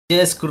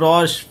Just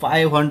crossed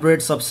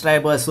 500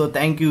 subscribers, so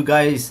thank you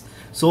guys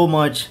so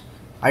much.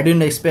 I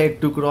didn't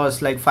expect to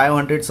cross like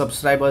 500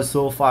 subscribers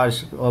so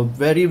fast. A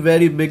very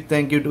big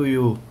thank you to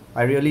you.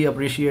 I really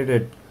appreciate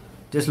it.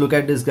 Just look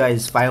at this,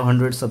 guys.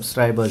 500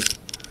 subscribers.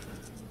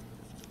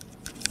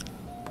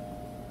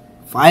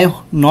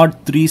 5,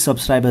 not 3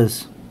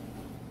 subscribers.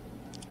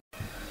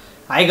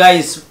 Hi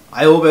guys,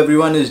 I hope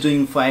everyone is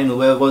doing fine,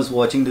 whoever's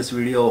watching this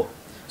video.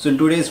 So in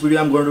today's video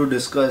I'm going to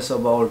discuss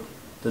about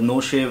the No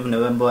Shave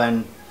November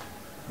and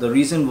the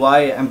reason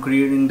why I'm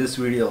creating this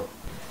video.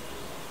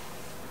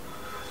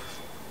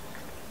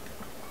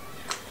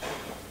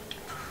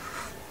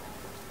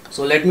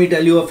 So let me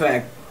tell you a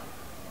fact.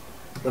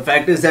 The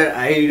fact is that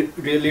I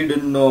really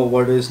didn't know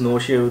what is No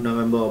Shave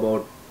November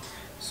about.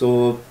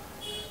 So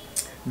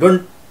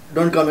don't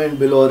comment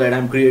below that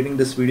I'm creating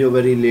this video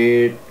very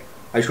late.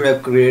 I should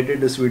have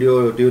created this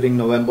video during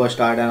November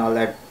start and all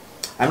that.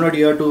 I'm not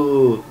here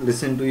to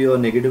listen to your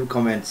negative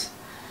comments.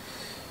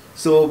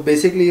 So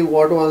basically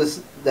what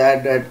was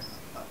that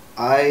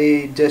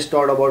I just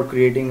thought about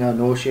creating a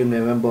No Shave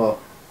November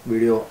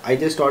video. I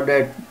just thought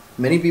that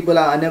many people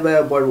are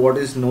unaware about what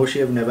is No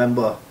Shave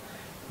November.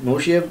 No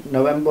Shave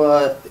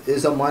November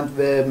is a month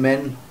where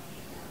men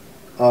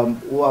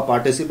who are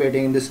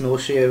participating in this No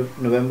Shave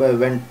November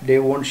event, they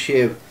won't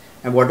shave,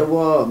 and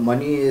whatever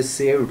money is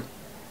saved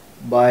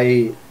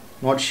by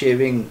not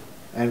shaving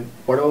and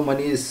whatever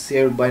money is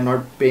saved by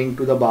not paying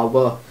to the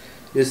barber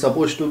is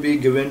supposed to be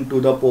given to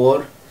the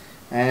poor,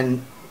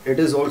 and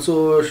it's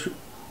also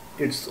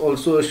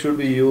should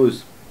be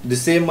used, the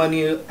same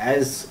money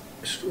as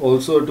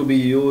also to be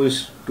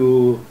used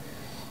to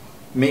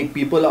make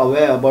people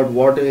aware about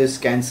what is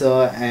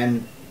cancer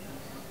and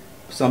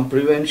some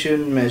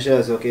prevention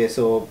measures. Okay,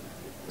 so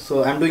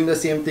I'm doing the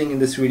same thing in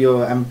this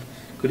video. I'm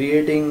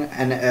creating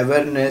an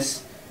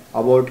awareness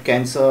about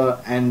cancer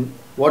and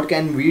what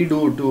can we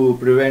do to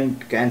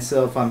prevent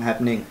cancer from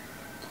happening.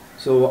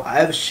 So I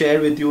have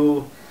shared with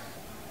you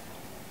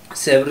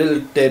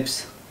several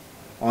tips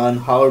on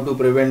how to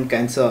prevent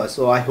cancer.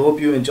 So I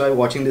hope you enjoy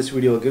watching this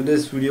video. Give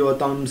this video a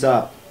thumbs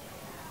up.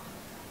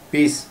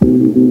 Peace. That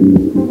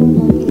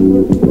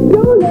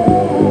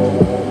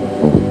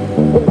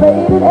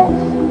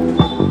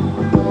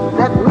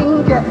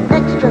means you're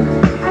extra.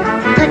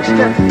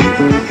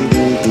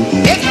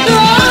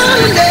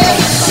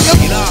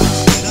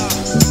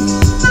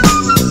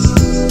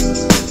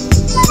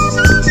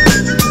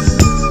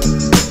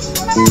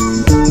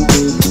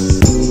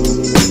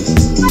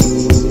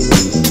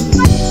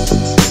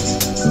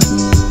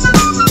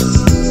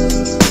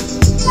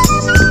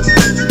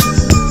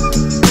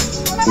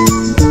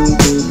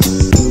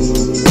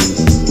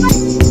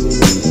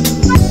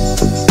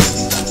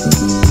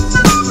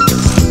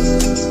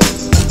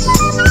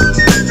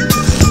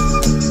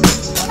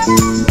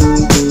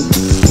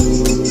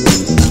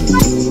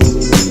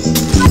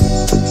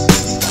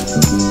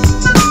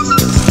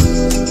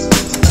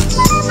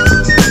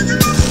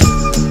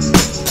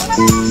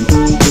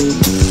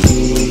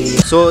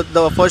 So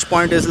the first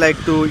point is like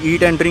to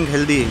eat and drink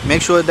healthy.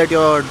 Make sure that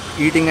you're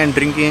eating and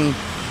drinking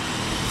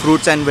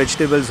fruits and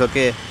vegetables,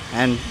 okay,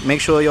 and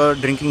make sure you're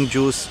drinking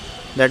juice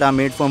that are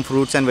made from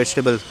fruits and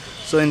vegetables.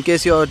 So in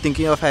case you're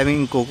thinking of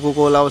having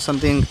Coca-Cola or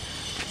something,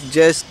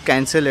 just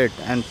cancel it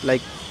and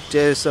like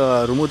just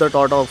remove the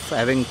thought of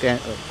having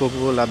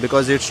Coca-Cola,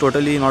 because it's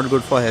totally not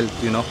good for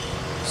health, you know.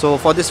 So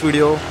for this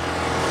video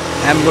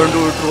I'm going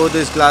to throw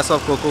this glass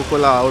of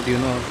Coca-Cola out, you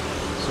know.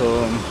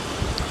 So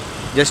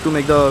just to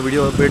make the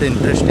video a bit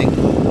interesting,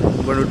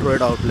 I'm going to throw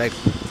it out like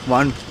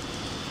 1,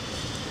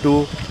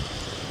 2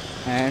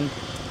 and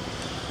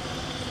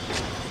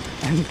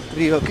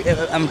 3.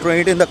 Okay, I'm throwing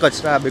it in the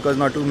kachra because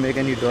not to make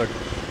any dirt.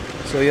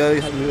 So here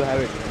you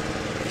have it.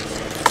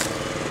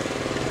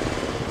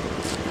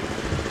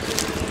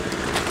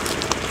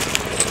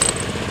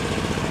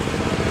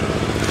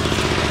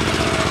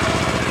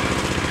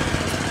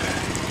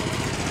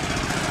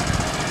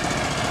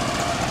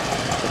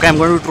 Okay, I'm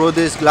going to throw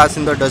this glass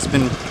in the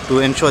dustbin to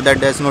ensure that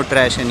there's no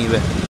trash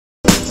anywhere.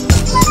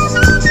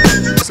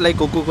 Just like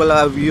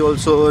Coca-Cola, we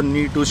also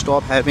need to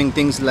stop having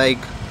things like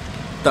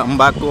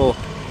tobacco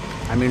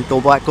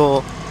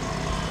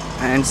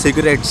and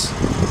cigarettes.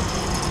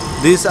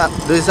 These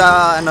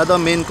are another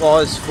main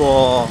cause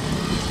for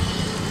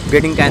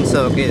getting cancer.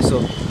 Okay,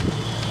 so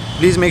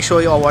please make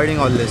sure you're avoiding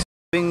all this.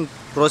 Having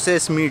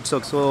processed meats,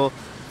 so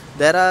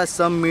there are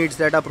some meats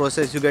that are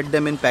processed. You get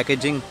them in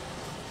packaging.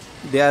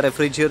 They are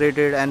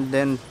refrigerated and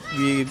then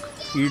we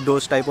eat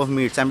those type of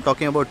meats. I'm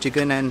talking about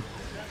chicken and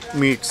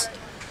meats.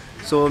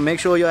 So make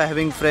sure you're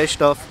having fresh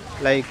stuff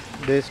like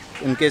this.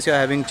 In case you're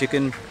having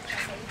chicken,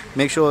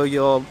 make sure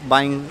you're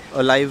buying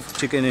a live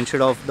chicken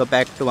instead of the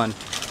packed one.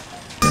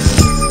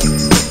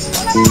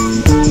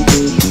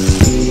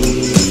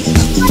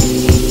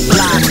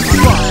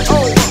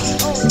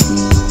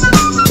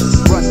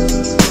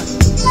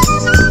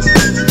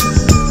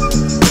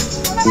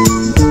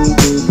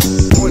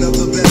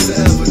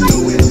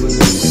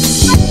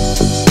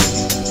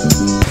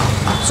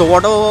 So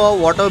whatever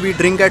water we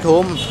drink at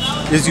home,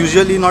 is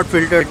usually not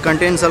filtered. It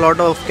contains a lot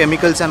of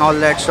chemicals and all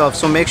that stuff.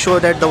 So make sure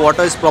that the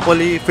water is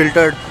properly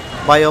filtered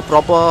by a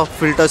proper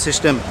filter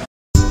system.